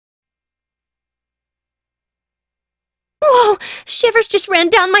Shivers just ran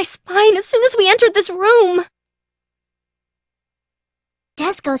down my spine as soon as we entered this room.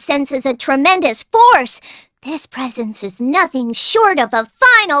 Disco senses a tremendous force. This presence is nothing short of a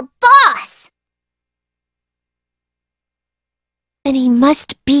final boss. Then he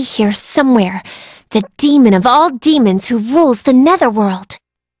must be here somewhere. The demon of all demons who rules the netherworld.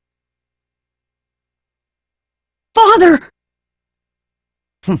 Father!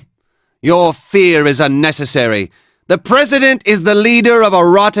 Your fear is unnecessary. The President is the leader of a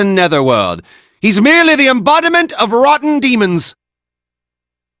rotten netherworld. He's merely the embodiment of rotten demons.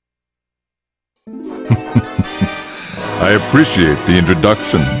 I appreciate the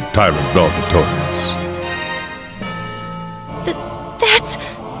introduction, Tyrant Velvetores. That's...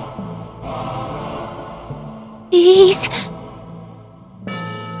 He's...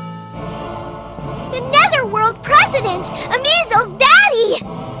 The Netherworld President! Ameazel's daddy!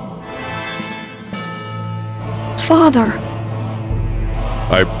 Father.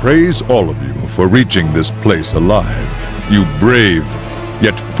 I praise all of you for reaching this place alive, you brave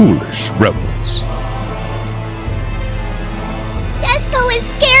yet foolish rebels. Disco is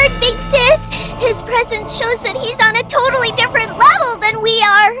scared, Big Sis! His presence shows that he's on a totally different level than we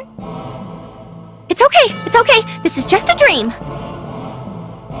are! It's okay. This is just a dream.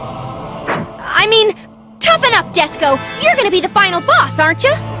 I mean, toughen up, Disco. You're gonna be the final boss, aren't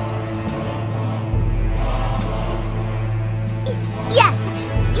you? Yes,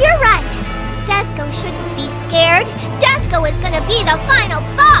 you're right. Disco shouldn't be scared. Disco is gonna be the final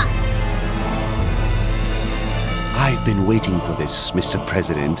boss! I've been waiting for this, Mr.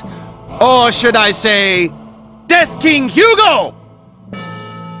 President. Or should I say, Death King Hugo!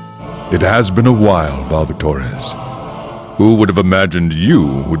 It has been a while, Velvetores. Who would have imagined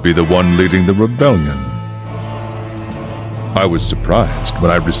you would be the one leading the rebellion? I was surprised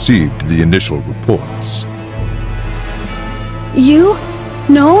when I received the initial reports. You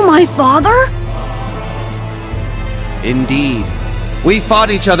know my father? Indeed. We fought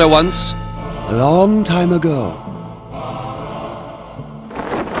each other once, a long time ago.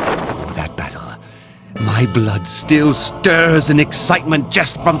 Oh, that battle. My blood still stirs in excitement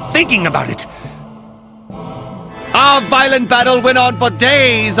just from thinking about it. Our violent battle went on for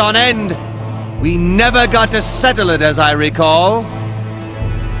days on end. We never got to settle it, as I recall.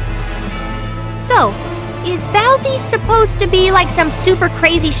 So, is Valsy supposed to be like some super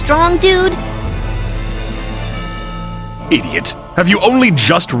crazy strong dude? Idiot. Have you only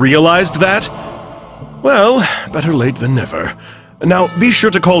just realized that? Well, better late than never. Now, be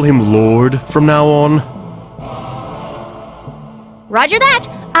sure to call him Lord from now on. Roger that.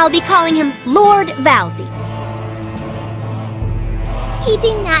 I'll be calling him Lord Valsy.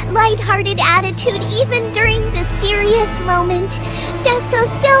 Keeping that light-hearted attitude even during the serious moment. Disco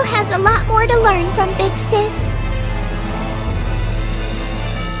still has a lot more to learn from Big Sis.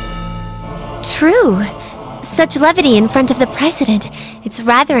 True. Such levity in front of the President. It's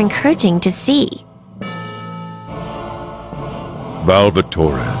rather encouraging to see.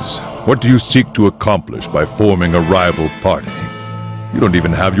 Velvetores, what do you seek to accomplish by forming a rival party? You don't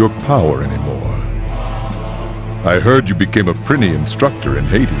even have your power anymore. I heard you became a Prinny instructor in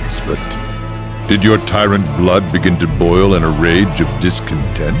Hades, but did your tyrant blood begin to boil in a rage of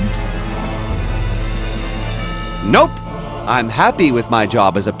discontent? Nope. I'm happy with my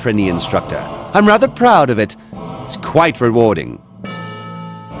job as a Prinny instructor. I'm rather proud of it. It's quite rewarding.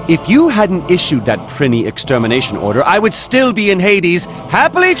 If you hadn't issued that Prinny extermination order, I would still be in Hades,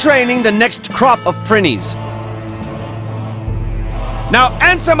 happily training the next crop of Prinnies. Now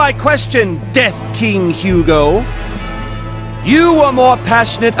answer my question, Death King Hugo. You were more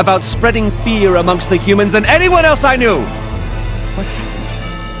passionate about spreading fear amongst the humans than anyone else I knew. What happened?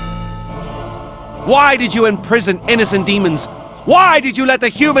 Why did you imprison innocent demons? Why did you let the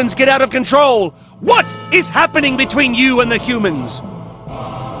humans get out of control? What is happening between you and the humans?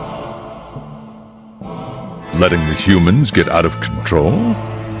 Letting the humans get out of control?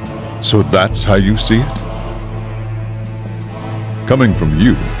 So that's how you see it? Coming from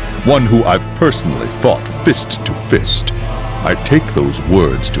you, one who I've personally fought fist to fist, I take those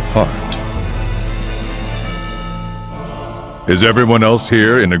words to heart. Is everyone else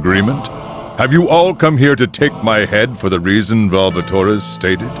here in agreement? Have you all come here to take my head for the reason Velvetores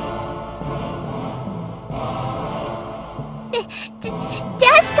stated?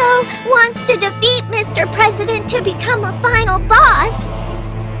 Disco wants to defeat Mr. President to become a final boss.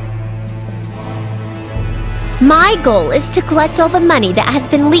 My goal is to collect all the money that has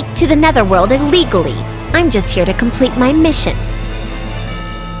been leaked to the Netherworld illegally. I'm just here to complete my mission.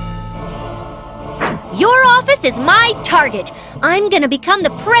 Your office This is my target. I'm gonna become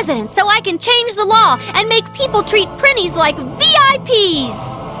the president so I can change the law and make people treat Prinnies like VIPs!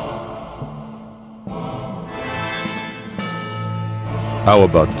 How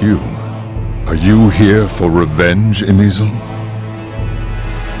about you? Are you here for revenge, Emizel?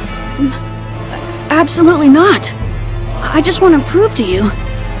 Absolutely not. I just want to prove to you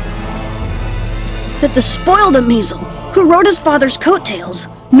that the spoiled Emizel, who rode his father's coattails,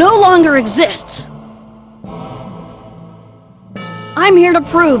 no longer exists. I'm here to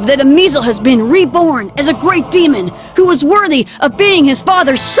prove that Emizel has been reborn as a great demon who is worthy of being his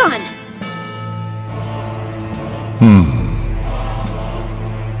father's son.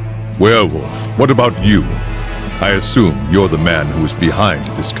 Werewolf, what about you? I assume you're the man who is behind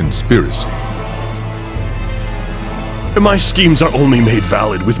this conspiracy. My schemes are only made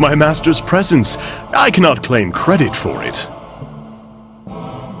valid with my master's presence. I cannot claim credit for it.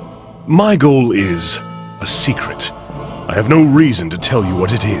 My goal is a secret. I have no reason to tell you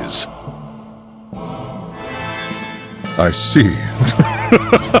what it is. I see.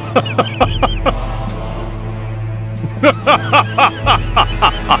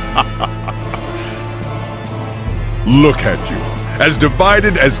 Look at you, as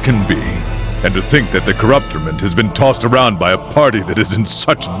divided as can be. And to think that the corruptorment has been tossed around by a party that is in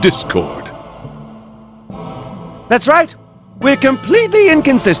such discord. That's right. We're completely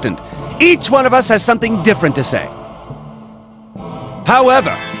inconsistent. Each one of us has something different to say.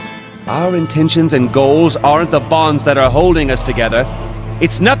 However, our intentions and goals aren't the bonds that are holding us together.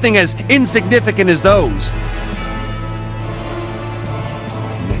 It's nothing as insignificant as those.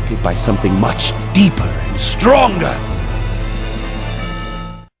 Connected by something much deeper and stronger.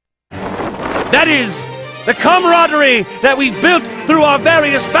 That is, the camaraderie that we've built through our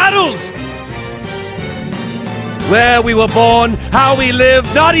various battles! Where we were born, how we live,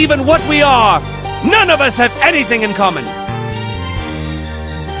 not even what we are. None of us have anything in common.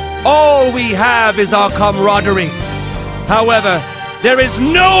 All we have is our camaraderie. However, there is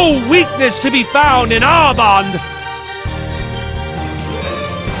no weakness to be found in our bond.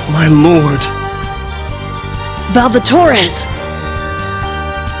 My lord. Valvatores!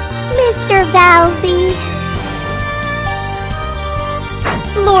 Mr. Valsy.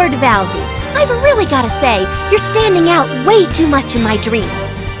 Lord Valsy, I've really gotta say, you're standing out way too much in my dream.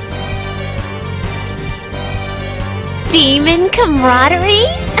 Demon camaraderie?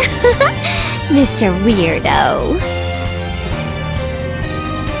 Mr. Weirdo.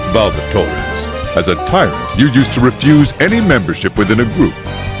 Valvatores, as a tyrant, you used to refuse any membership within a group.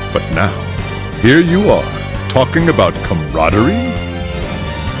 But now, here you are, talking about camaraderie?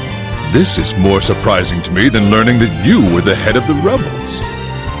 This is more surprising to me than learning that you were the head of the rebels.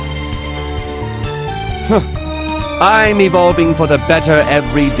 I'm evolving for the better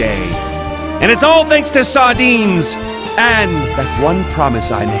every day. And it's all thanks to sardines and that one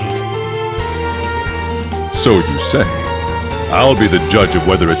promise I made. So you say. I'll be the judge of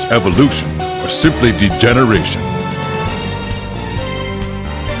whether it's evolution or simply degeneration.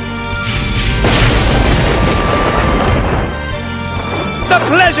 The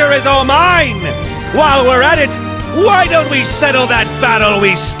pleasure is all mine! While we're at it, why don't we settle that battle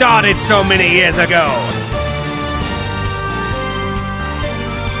we started so many years ago?